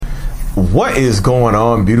What is going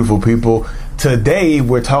on, beautiful people? Today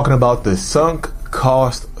we're talking about the sunk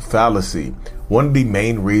cost fallacy. One of the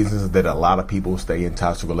main reasons that a lot of people stay in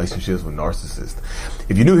toxic relationships with narcissists.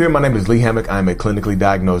 If you're new here, my name is Lee Hammock. I'm a clinically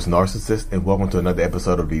diagnosed narcissist, and welcome to another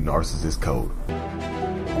episode of the Narcissist Code.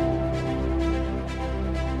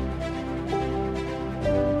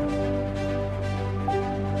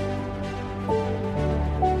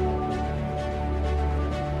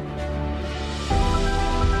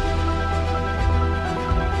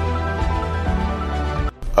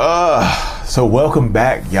 So welcome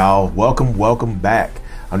back, y'all. Welcome back.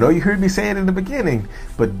 I know you heard me say it in the beginning,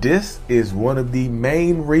 but this is one of the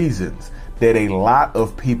main reasons that a lot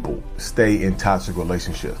of people stay in toxic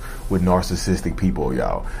relationships with narcissistic people,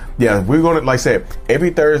 y'all. Yeah, we're going to, like I said, every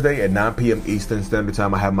Thursday at 9 p.m. Eastern Standard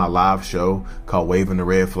Time, I have my live show called Waving the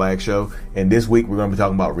Red Flag Show. And this week, we're going to be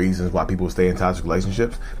talking about reasons why people stay in toxic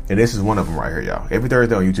relationships. And this is one of them right here, y'all. Every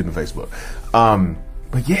Thursday on YouTube and Facebook.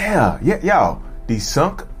 But yeah, y'all, the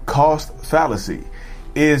sunk cost fallacy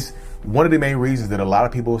is one of the main reasons that a lot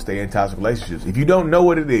of people stay in toxic relationships. If you don't know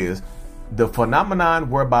what it is, the phenomenon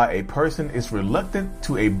whereby a person is reluctant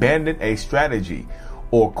to abandon a strategy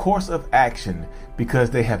or course of action because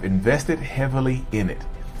they have invested heavily in it,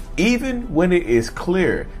 even when it is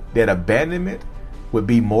clear that abandonment would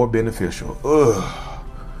be more beneficial.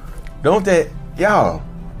 Don't that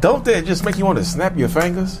just make you want to snap your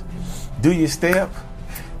fingers, do your step,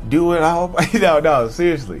 do it all? No,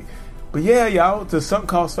 seriously. But yeah, y'all, the sunk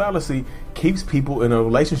cost fallacy keeps people in a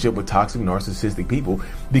relationship with toxic narcissistic people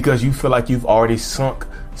because you feel like you've already sunk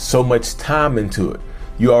so much time into it.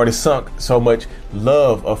 You already sunk so much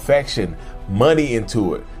love, affection, money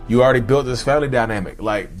into it. You already built this family dynamic.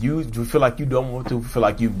 Like you feel like you don't want to feel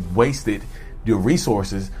like you've wasted the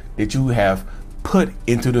resources that you have put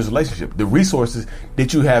into this relationship, the resources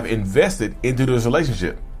that you have invested into this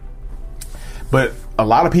relationship. But a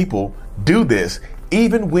lot of people do this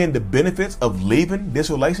even when the benefits of leaving this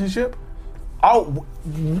relationship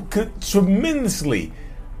could tremendously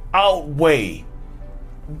outweigh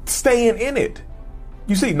staying in it.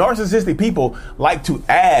 You see, narcissistic people like to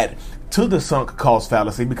add to the sunk cost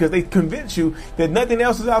fallacy because they convince you that nothing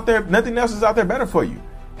else is out there better for you.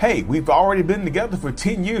 Hey, we've already been together for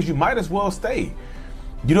 10 years. You might as well stay.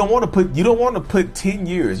 You don't want to put 10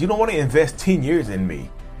 years. You don't want to invest 10 years in me.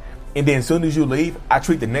 And then as soon as you leave, I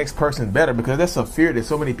treat the next person better, because that's a fear that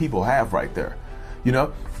so many people have right there. You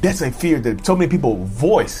know, that's a fear that so many people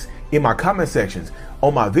voice in my comment sections,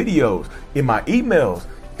 on my videos, in my emails,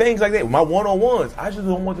 things like that, my one-on-ones. I just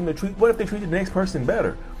don't want them to treat, what if they treat the next person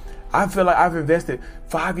better? I feel like I've invested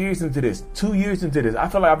 5 years into this, 2 years into this. I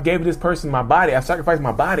feel like I've gave this person my body. I've sacrificed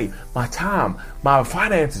my body, my time, my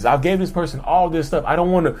finances. I've gave this person all this stuff. I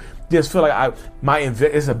don't want to just feel like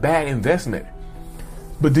it's a bad investment.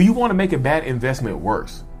 But do you want to make a bad investment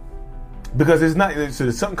worse? Because it's not. So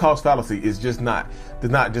the sunk cost fallacy does not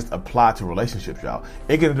just apply to relationships, y'all.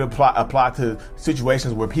 It can apply to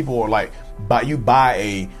situations where people are like, you buy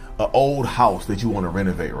a old house that you want to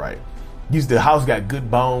renovate, right? The house got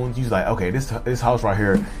good bones. You're like, okay, this house right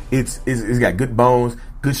here, it's got good bones,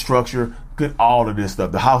 good structure, good all of this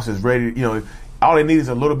stuff. The house is ready. You know, all it needs is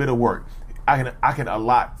a little bit of work. I can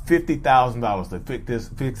allot $50,000 to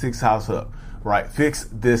fix this house up. Right, fix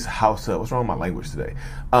this house up. What's wrong with my language today?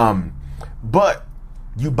 But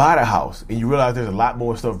you buy the house and you realize there's a lot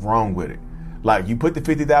more stuff wrong with it. Like you put the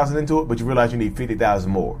 $50,000 into it, but you realize you need $50,000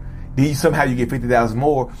 more. Then somehow you get $50,000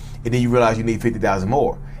 more, and then you realize you need $50,000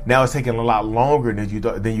 more. Now it's taking a lot longer than you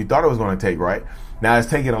thought it was going to take. Right now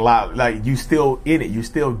it's taking a lot. Like you still in it, you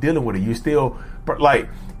still dealing with it. You still like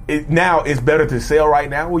it. Now it's better to sell right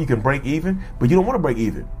now where you can break even, but you don't want to break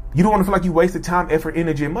even. You don't want to feel like you wasted time, effort,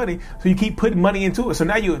 energy, and money, so you keep putting money into it. So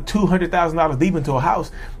now you're $200,000 deep into a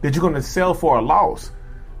house that you're going to sell for a loss.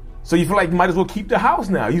 So you feel like you might as well keep the house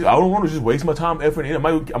now. I don't want to just waste my time, effort, and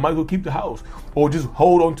energy. I might as well keep the house, or just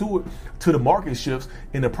hold on to it till the market shifts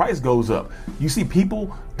and the price goes up. You see,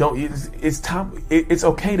 people don't. It's time. It's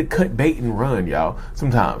okay to cut bait and run, y'all.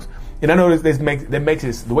 Sometimes. And I know that makes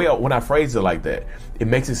it, the way when I phrase it like that, it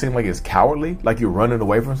makes it seem like it's cowardly, like you're running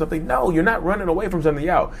away from something. No, you're not running away from something,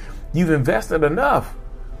 y'all. You've invested enough.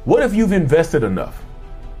 What if you've invested enough?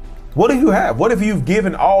 What if you have? What if you've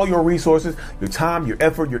given all your resources, your time, your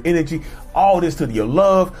effort, your energy, all this to your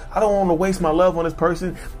love? I don't want to waste my love on this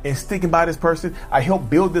person and sticking by this person. I helped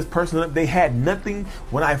build this person up. They had nothing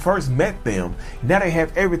when I first met them. Now they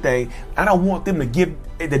have everything. I don't want them to give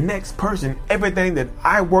the next person everything that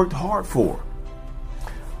I worked hard for.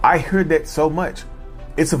 I heard that so much.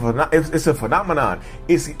 It's a phenomenon.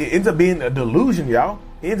 It ends up being a delusion, y'all.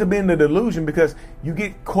 It ends up being a delusion because you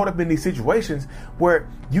get caught up in these situations where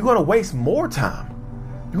you're going to waste more time.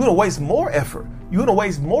 You're going to waste more effort. You're going to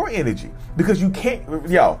waste more energy because you can't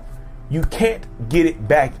get it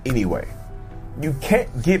back anyway. You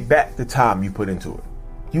can't get back the time you put into it.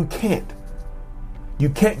 You can't. You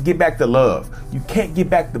can't get back the love. You can't get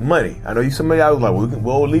back the money. I know somebody out was like,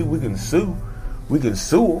 we can sue. We can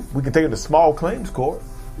sue them. We can take them to small claims court.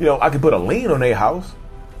 I could put a lien on their house.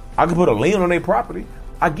 I could put a lien on their property.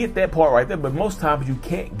 I get that part right there, but most times you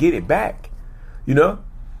can't get it back.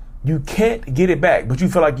 You can't get it back, but you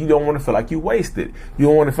feel like you don't want to feel like you wasted. You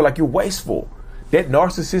don't want to feel like you're wasteful. That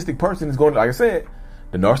narcissistic person is going to, like I said,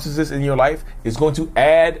 the narcissist in your life is going to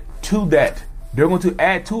add to that. They're going to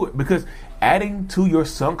add to it because adding to your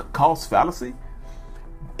sunk cost fallacy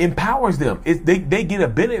empowers them. They get a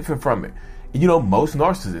benefit from it. Most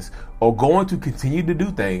narcissists are going to continue to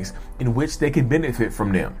do things in which they can benefit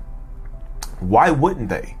from them. Why wouldn't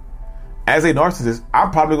they? As a narcissist,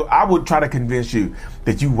 I would try to convince you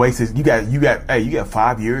that you wasted. You got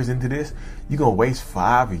 5 years into this. You're gonna waste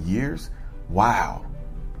 5 years. Wow.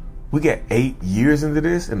 We got 8 years into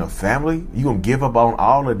this in a family. You gonna give up on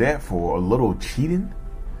all of that for a little cheating?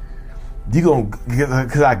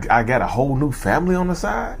 Because I got a whole new family on the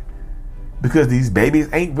side because these babies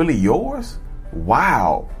ain't really yours.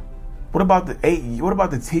 Wow. What about the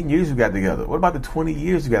 10 years you got together? What about the 20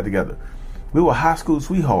 years you got together? We were high school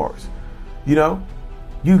sweethearts.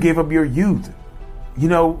 You gave up your youth.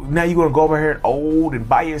 Now you're going to go over here and old and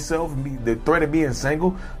by yourself and be the threat of being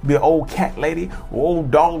single, be an old cat lady, or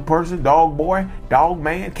old dog person, dog boy, dog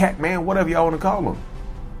man, cat man, whatever y'all want to call them.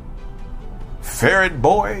 Ferret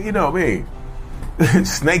boy,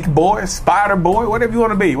 snake boy, spider boy, whatever you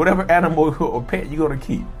want to be, whatever animal or pet you're going to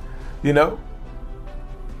keep.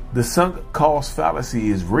 The sunk cost fallacy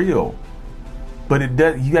is real, but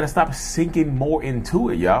you got to stop sinking more into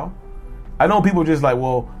it, y'all. I know people just like,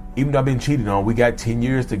 well, even though I've been cheated on, we got 10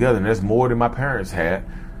 years together, and that's more than my parents had.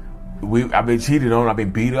 I've been cheated on, I've been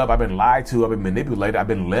beat up, I've been lied to, I've been manipulated, I've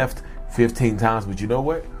been left 15 times. But you know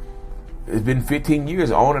what? It's been 15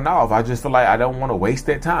 years on and off. I just feel like I don't want to waste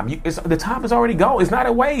that time. The time is already gone. It's not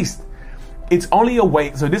a waste. It's only a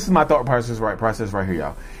waste. So this is my thought process right here,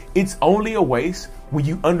 y'all. It's only a waste when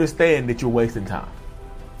you understand that you're wasting time.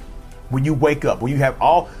 When you wake up, when you have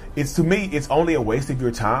to me, it's only a waste of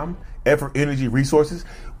your time, effort, energy, resources,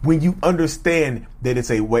 when you understand that it's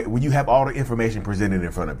when you have all the information presented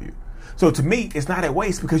in front of you. So to me, it's not a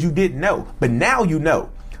waste because you didn't know, but now you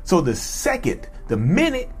know. So the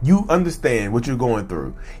minute you understand what you're going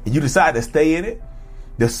through and you decide to stay in it,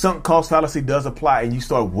 the sunk cost fallacy does apply and you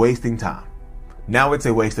start wasting time. Now it's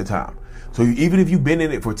a waste of time. So even if you've been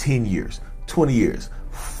in it for 10 years, 20 years,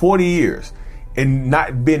 40 years, and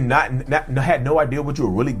had no idea what you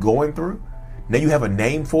were really going through, now you have a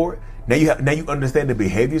name for it. Now you understand the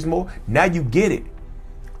behaviors more. Now you get it.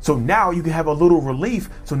 So now you can have a little relief.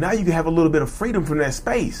 So now you can have a little bit of freedom from that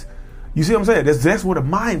space. You see what I'm saying? That's where the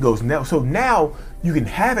mind goes now. So now you can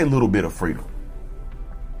have a little bit of freedom.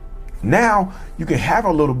 Now you can have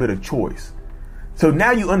a little bit of choice. So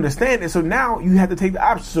now you understand it. So now you have to take the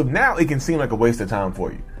option. So now it can seem like a waste of time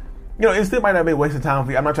for you. It still might not be a waste of time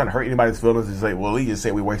for you. I'm not trying to hurt anybody's feelings and say, well, he just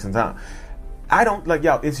said we're wasting time. I don't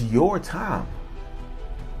y'all. It's your time.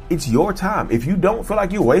 It's your time. If you don't feel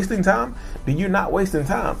like you're wasting time, then you're not wasting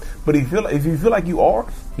time. But if you feel like you are,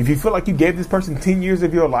 if you feel like you gave this person 10 years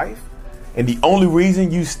of your life, and the only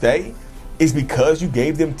reason you stay is because you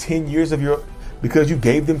gave them 10 years of your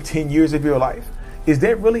life, is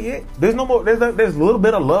that really it? There's no more. There's a little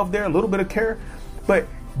bit of love there, a little bit of care, but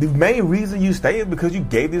the main reason you stay is because you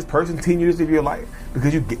gave this person 10 years of your life,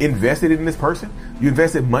 because you invested in this person, you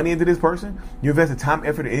invested money into this person, you invested time,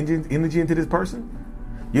 effort, and energy into this person.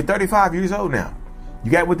 You're 35 years old now.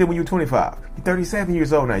 You got with them when you were 25. You're 37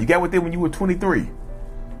 years old now. You got with them when you were 23,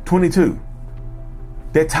 22.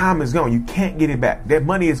 That time is gone. You can't get it back. That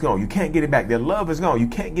money is gone. You can't get it back. That love is gone. You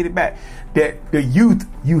can't get it back. That the youth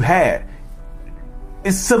you had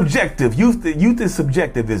is subjective. Youth is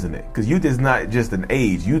subjective, isn't it? Because youth is not just an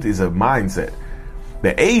age. Youth is a mindset.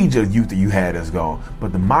 The age of youth that you had is gone,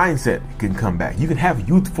 but the mindset can come back. You can have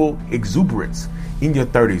youthful exuberance in your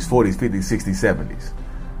 30s, 40s, 50s, 60s, 70s.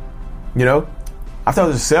 I've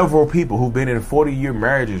talked to several people who've been in 40-year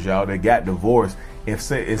marriages, y'all, that got divorced and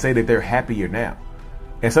say that they're happier now.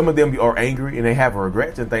 And some of them are angry and they have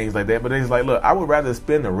regrets and things like that. But it's like, look, I would rather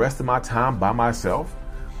spend the rest of my time by myself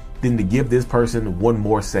than to give this person one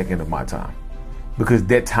more second of my time, because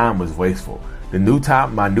that time was wasteful.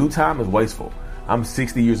 My new time is wasteful. I'm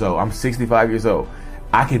 60 years old. I'm 65 years old.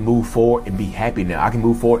 I can move forward and be happy now. I can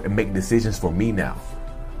move forward and make decisions for me now.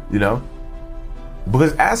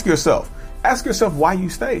 Because ask yourself why you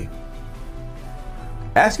stay.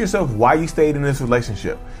 Ask yourself why you stayed in this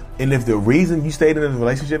relationship. And if the reason you stayed in this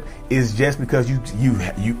relationship is just because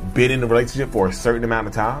you've been in the relationship for a certain amount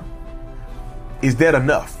of time, is that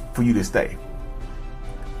enough for you to stay?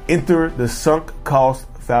 Enter the sunk cost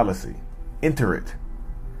fallacy. Enter it.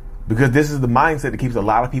 Because this is the mindset that keeps a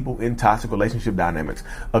lot of people in toxic relationship dynamics,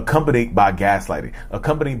 accompanied by gaslighting,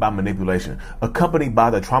 accompanied by manipulation, accompanied by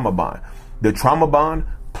the trauma bond. The trauma bond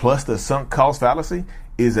plus the sunk cost fallacy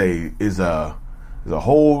is a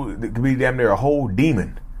whole, it could be damn near a whole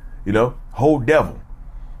demon, whole devil.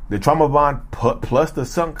 The trauma bond plus the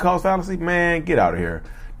sunk cost fallacy, man, get out of here.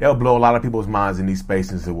 They'll blow a lot of people's minds in these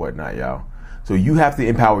spaces and whatnot, y'all. So you have to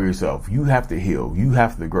empower yourself. You have to heal. You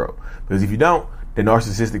have to grow. Because if you don't, the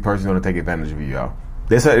narcissistic person is going to take advantage of you, y'all.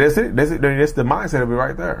 That's it. That's the mindset of it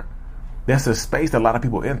right there. That's a space that a lot of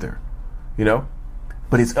people enter,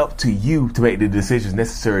 But it's up to you to make the decisions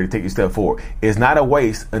necessary to take your step forward. It's not a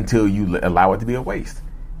waste until you allow it to be a waste.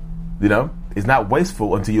 It's not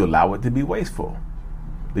wasteful until you allow it to be wasteful.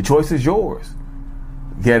 The choice is yours.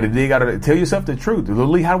 You got to dig out of it. Tell yourself the truth.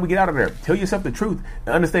 Literally, how do we get out of there? Tell yourself the truth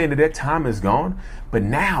and understand that time is gone. But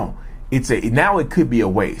now it could be a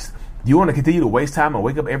waste. You want to continue to waste time and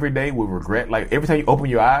wake up every day with regret? Like every time you open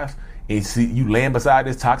your eyes and see you land beside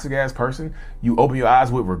this toxic ass person, you open your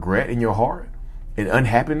eyes with regret in your heart and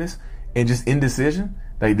unhappiness and just indecision.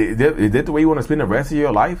 Like, is that the way you want to spend the rest of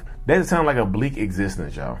your life? That doesn't sound like a bleak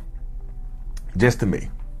existence, y'all. Just to me.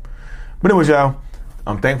 But anyways, y'all,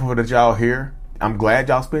 I'm thankful that y'all here. I'm glad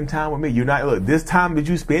y'all spend time with me. This time that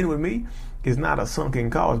you spend with me is not a sunken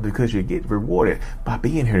cost, because you get rewarded by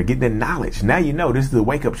being here, getting the knowledge. Now you know this is the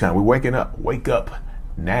wake up time. We're waking up. Wake up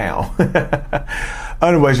now.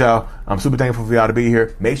 Anyways, y'all, I'm super thankful for y'all to be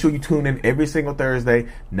here. Make sure you tune in every single Thursday,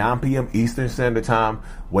 9 p.m. Eastern Standard Time.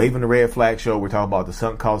 Waving the Red Flag Show. We're talking about the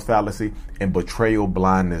sunk cost fallacy and betrayal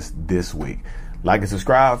blindness this week. Like and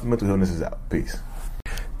subscribe. Mental Healness is out. Peace.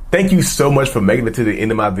 Thank you so much for making it to the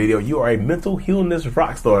end of my video. You are a mental healness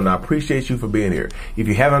rock star, and I appreciate you for being here. If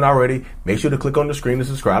you haven't already, make sure to click on the screen to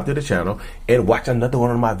subscribe to the channel and watch another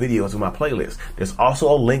one of my videos in my playlist. There's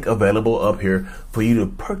also a link available up here for you to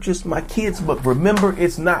purchase my kids' book, Remember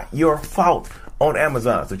It's Not Your Fault, on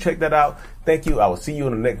Amazon. So check that out. Thank you. I will see you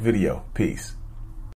in the next video. Peace.